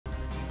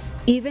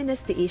Even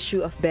as the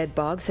issue of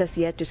bedbugs has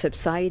yet to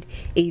subside,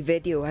 a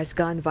video has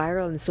gone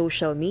viral on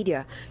social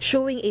media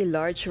showing a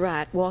large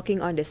rat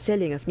walking on the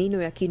ceiling of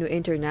Ninoy Aquino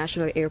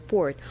International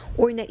Airport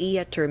or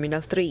NAIA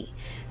Terminal 3.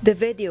 The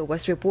video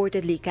was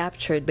reportedly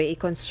captured by a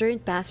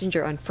concerned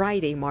passenger on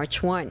Friday,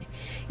 March 1.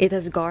 It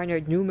has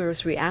garnered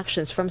numerous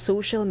reactions from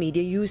social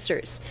media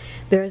users.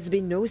 There has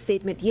been no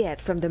statement yet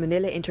from the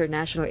Manila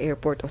International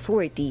Airport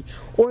Authority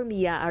or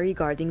NAIA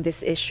regarding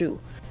this issue.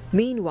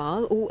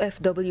 Meanwhile,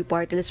 OFW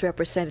Party List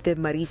Representative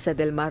Marissa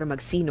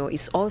Magsino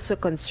is also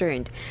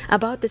concerned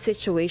about the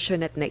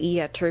situation at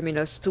NAIA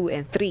Terminals 2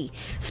 and 3,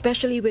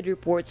 especially with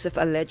reports of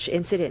alleged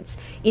incidents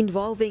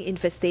involving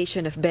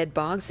infestation of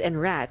bedbugs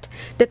and rat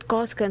that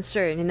cause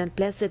concern and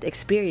unpleasant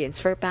experience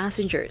for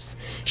passengers.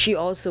 She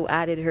also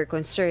added her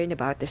concern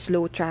about the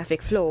slow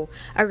traffic flow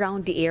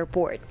around the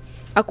airport.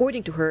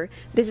 According to her,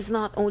 this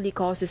not only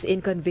causes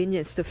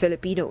inconvenience to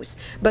Filipinos,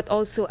 but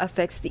also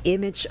affects the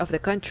image of the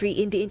country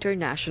in the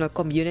international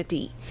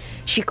community.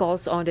 She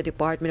calls on the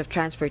Department of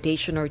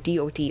Transportation or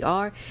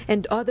DOTR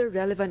and other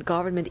relevant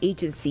government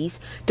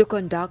agencies to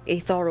conduct a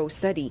thorough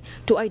study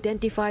to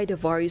identify the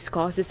various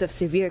causes of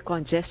severe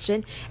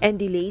congestion and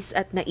delays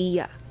at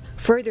NAIA.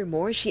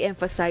 Furthermore, she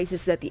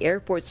emphasizes that the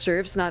airport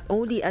serves not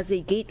only as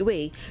a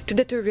gateway to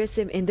the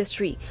tourism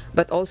industry,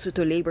 but also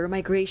to labor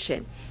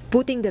migration,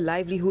 putting the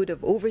livelihood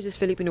of overseas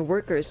Filipino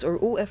workers or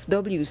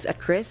OFWs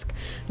at risk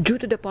due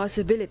to the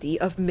possibility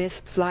of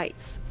missed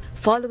flights.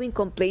 Following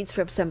complaints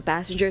from some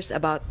passengers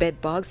about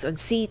bedbugs on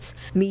seats,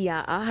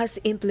 NAIA has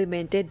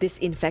implemented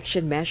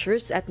disinfection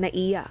measures at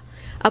NAIA.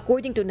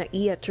 According to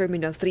NAIA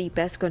Terminal 3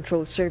 Pest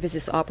Control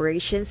Services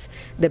operations,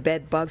 the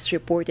bedbugs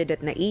reported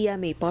at NAIA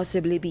may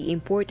possibly be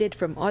imported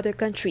from other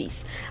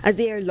countries as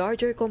they are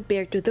larger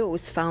compared to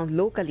those found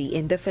locally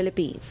in the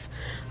Philippines.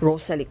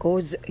 Rosa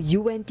Licoz,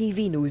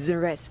 UNTV News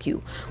and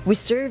Rescue. We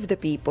serve the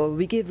people,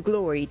 we give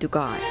glory to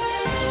God.